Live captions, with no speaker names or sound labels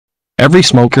Every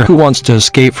smoker who wants to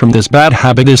escape from this bad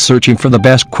habit is searching for the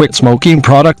best quit smoking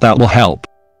product that will help.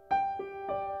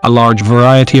 A large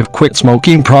variety of quit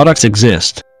smoking products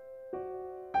exist.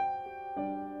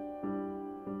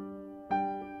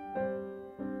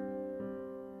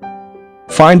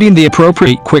 Finding the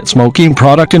appropriate quit smoking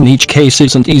product in each case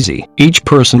isn't easy. Each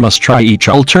person must try each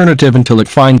alternative until it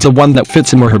finds the one that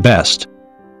fits him or her best.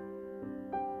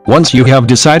 Once you have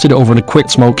decided over the quit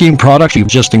smoking product, you've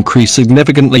just increased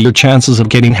significantly your chances of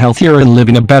getting healthier and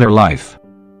living a better life.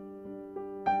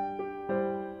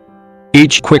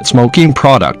 Each quit smoking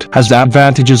product has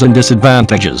advantages and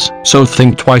disadvantages, so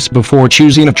think twice before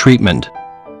choosing a treatment.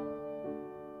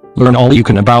 Learn all you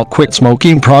can about quit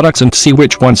smoking products and see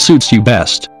which one suits you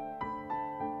best.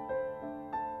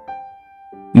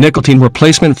 Nicotine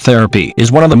replacement therapy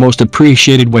is one of the most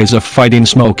appreciated ways of fighting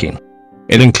smoking.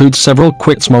 It includes several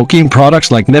quit smoking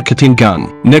products like nicotine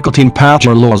gum, nicotine patch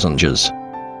or lozenges.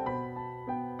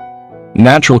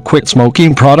 Natural quit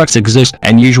smoking products exist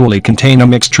and usually contain a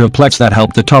mixture of pellets that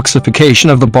help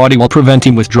detoxification of the body while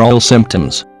preventing withdrawal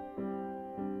symptoms.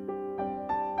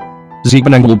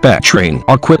 Zevin and Wellbutrin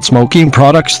are quit smoking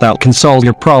products that can solve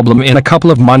your problem in a couple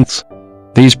of months.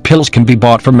 These pills can be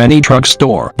bought from any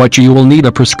drugstore, but you will need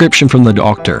a prescription from the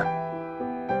doctor.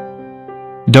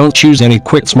 Don't choose any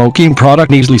quit smoking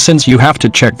product easily, since you have to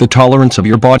check the tolerance of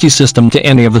your body system to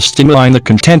any of the stimuli in the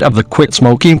content of the quit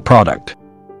smoking product.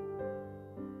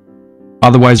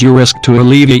 Otherwise you risk to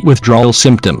alleviate withdrawal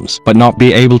symptoms but not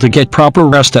be able to get proper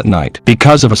rest at night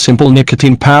because of a simple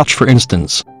nicotine patch, for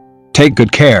instance. Take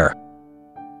good care.